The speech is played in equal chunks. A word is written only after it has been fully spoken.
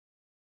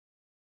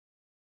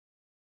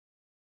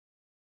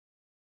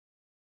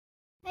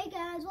Hey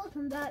guys,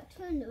 welcome back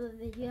to another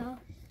video.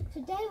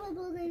 Today we're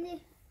building the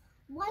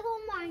Lego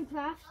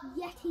Minecraft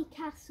Yeti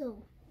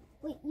Castle.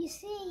 You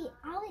see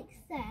Alex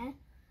there,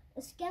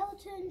 a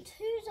skeleton,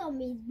 2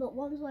 zombies, but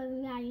one's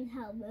wearing an iron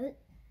helmet,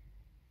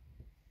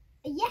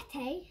 a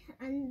Yeti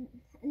and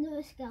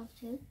another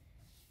skeleton.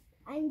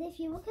 And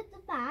if you look at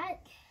the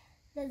back,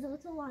 there's a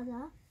little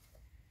ladder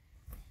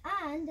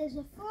and there's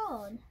a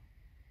throne.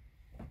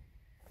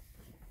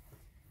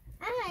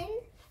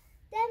 And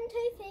them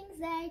 2 things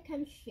there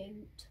can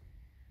shoot.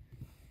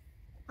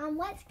 And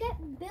let's get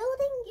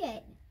building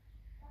it.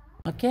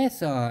 Okay,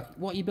 so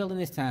what are you building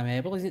this time,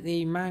 Abel? Is it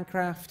the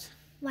Minecraft?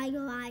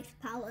 Lego Ice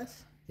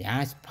Palace. The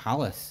Ice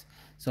Palace.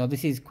 So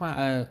this is quite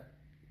a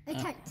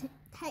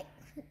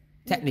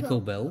technical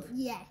build.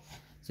 Yes.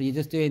 So you're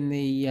just doing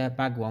the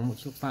bag one,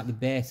 which looks like the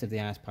base of the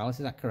Ice Palace,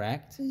 is that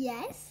correct?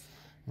 Yes.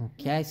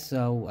 Okay,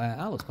 so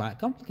that looks quite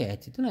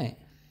complicated, doesn't it?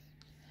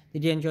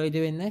 Did you enjoy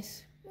doing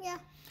this? Yeah.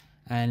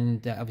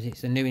 And obviously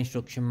it's a new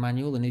instruction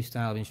manual, a new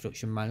style of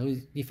instruction manual.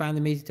 Do you find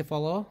them easy to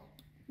follow?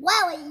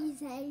 Well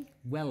easy.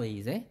 Well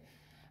easy.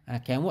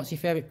 Okay, and what's your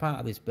favourite part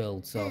of this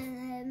build? So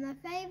my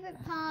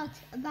favourite part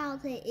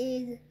about it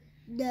is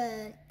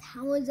the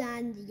towers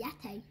and the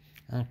Yeti.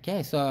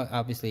 Okay, so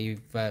obviously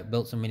you've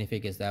built some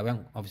minifigures there. We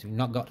haven't obviously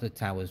not got to the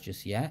towers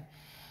just yet.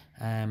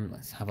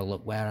 Let's have a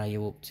look. Where are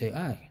you up to?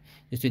 Oh,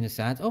 just doing the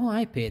sides. Oh,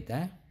 I appeared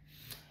there.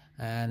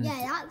 And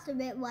yeah, that's the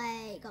bit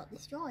where it got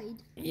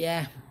destroyed.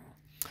 Yeah.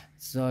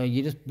 So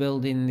you're just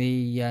building the.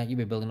 You'll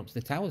be building up to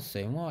the towers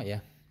soon, won't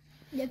you?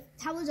 The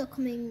towers are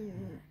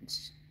coming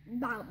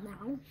about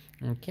now.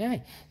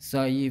 Okay,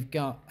 so you've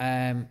got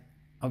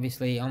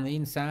obviously on the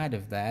inside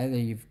of there,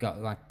 you've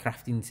got like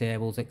crafting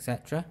tables,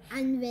 etc.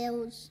 And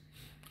rails.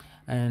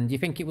 And do you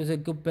think it was a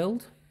good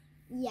build?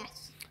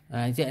 Yes.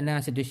 Is it a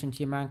nice addition to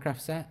your Minecraft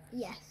set?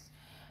 Yes.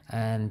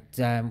 And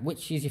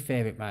which is your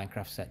favourite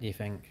Minecraft set, do you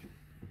think?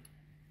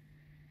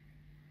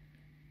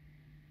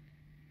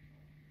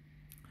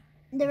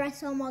 The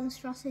Retro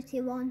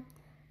Monstrosity one.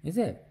 Is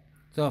it?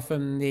 So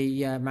from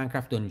the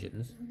Minecraft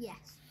Dungeons? Yes.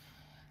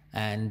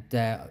 And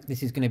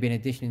this is going to be an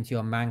addition into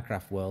your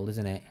Minecraft world,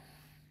 isn't it?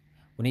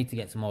 We need to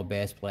get some more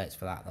base plates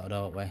for that though,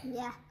 don't we?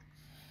 Yeah.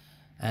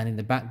 And in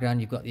the background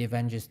you've got the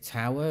Avengers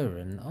Tower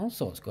and all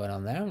sorts going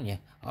on there, haven't you?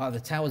 Oh, the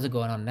towers are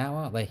going on now,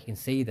 aren't they? You can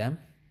see them.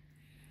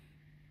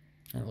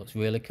 It looks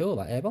really cool,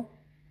 that, Abel.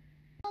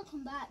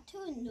 Welcome back to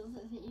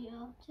another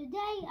video.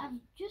 Today I've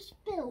just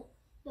built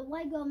the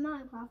Lego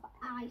Minecraft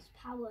Ice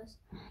Palace.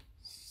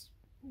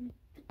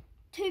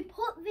 To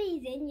put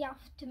these in, you have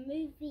to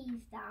move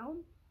these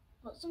down,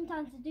 but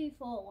sometimes they do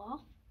fall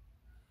off.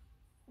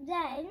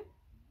 Then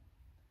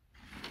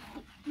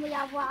we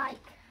have like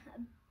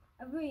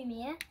a room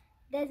here.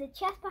 There's a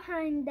chest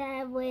behind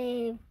there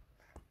with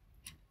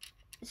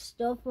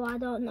stuff I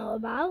don't know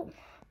about.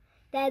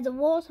 There's a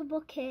water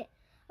bucket,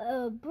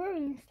 a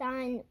brewing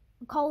stein,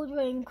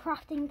 cauldron,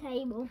 crafting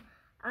table,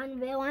 and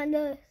wheel and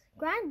a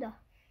grinder.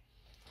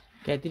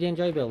 Okay, did you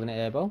enjoy building it,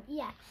 Abel?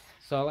 Yes.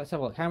 So let's have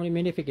a look. How many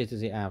minifigures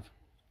does it have?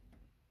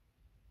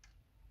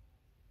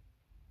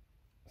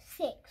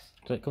 6.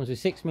 So it comes with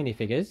 6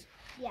 minifigures.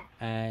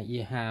 Yeah.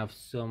 You have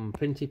some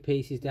printed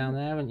pieces down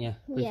there, haven't you?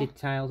 Printed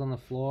tiles on the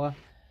floor.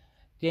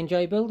 Did you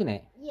enjoy building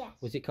it? Yes.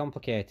 Was it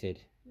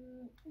complicated?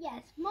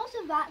 Yes. Most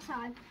of that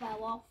side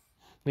fell off.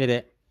 Did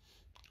it?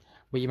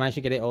 But you managed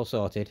to get it all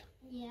sorted?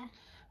 Yeah.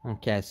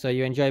 Okay, so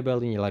you enjoy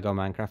building your Lego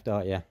Minecraft,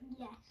 don't you?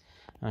 Yes.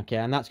 Okay,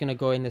 and that's going to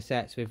go in the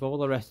sets with all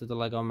the rest of the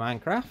Lego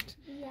Minecraft.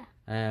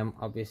 Yeah.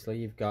 Obviously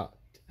you've got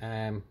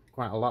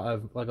quite a lot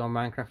of Lego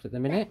Minecraft at the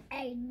minute.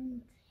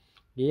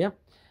 Yeah.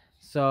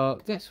 So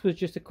this was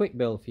just a quick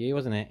build for you,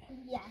 wasn't it?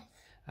 Yes.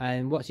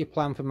 And what's your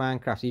plan for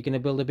Minecraft? Are you going to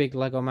build a big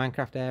Lego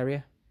Minecraft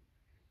area?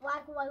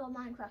 Like a Lego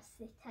Minecraft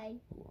city.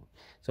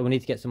 So we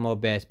need to get some more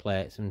base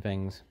plates and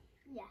things.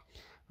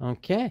 Yeah.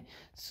 Okay.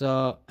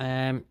 So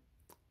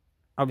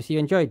obviously you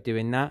enjoyed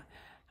doing that,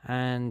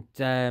 and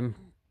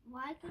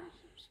Like and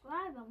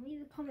subscribe and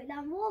leave a comment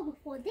down below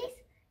before this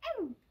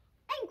and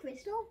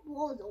Crystal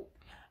blows up.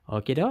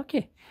 okie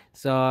dokie.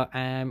 So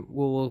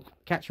we'll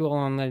catch you all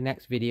on the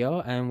next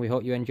video, and we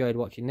hope you enjoyed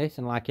watching this.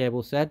 And like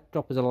Abel said,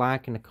 drop us a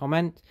like and a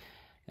comment,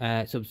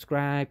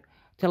 subscribe,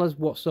 tell us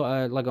what sort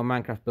of Lego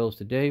Minecraft builds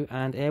to do.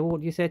 And Abel,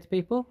 what do you say to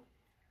people?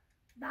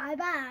 Bye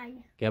bye.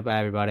 Goodbye,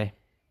 everybody.